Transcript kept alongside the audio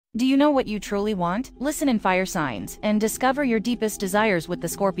Do you know what you truly want? Listen in fire signs and discover your deepest desires with the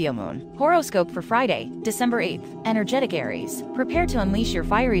Scorpio moon. Horoscope for Friday, December 8th. Energetic Aries. Prepare to unleash your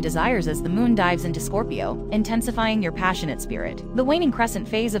fiery desires as the moon dives into Scorpio, intensifying your passionate spirit. The waning crescent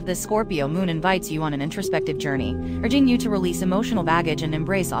phase of this Scorpio moon invites you on an introspective journey, urging you to release emotional baggage and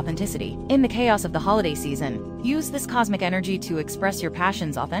embrace authenticity. In the chaos of the holiday season, use this cosmic energy to express your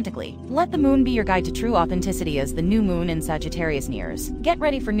passions authentically. Let the moon be your guide to true authenticity as the new moon in Sagittarius nears. Get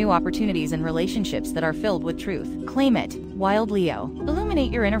ready for new opportunities and relationships that are filled with truth. Claim it, Wild Leo.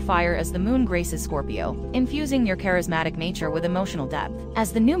 Illuminate your inner fire as the moon graces Scorpio, infusing your charismatic nature with emotional depth.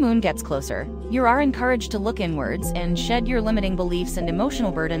 As the new moon gets closer, you are encouraged to look inwards and shed your limiting beliefs and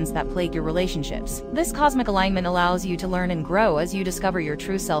emotional burdens that plague your relationships. This cosmic alignment allows you to learn and grow as you discover your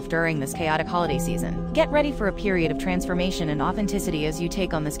true self during this chaotic holiday season. Get ready for a period of transformation and authenticity as you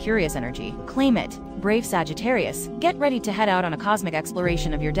take on this curious energy. Claim it, brave Sagittarius. Get ready to head out on a cosmic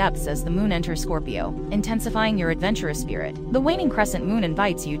exploration of your depths as the moon enters Scorpio, intensifying your adventurous spirit. The waning crescent moon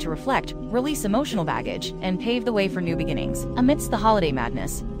invites you to reflect, release emotional baggage, and pave the way for new beginnings. Amidst the holiday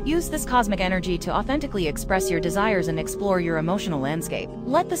madness, use this cosmic energy to authentically express your desires and explore your emotional landscape.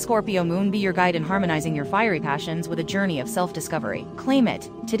 Let the Scorpio moon be your guide in harmonizing your fiery passions with a journey of self-discovery. Claim it.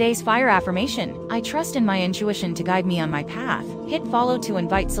 Today's fire affirmation: I trust in my intuition to guide me on my path. Hit follow to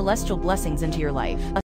invite celestial blessings into your life.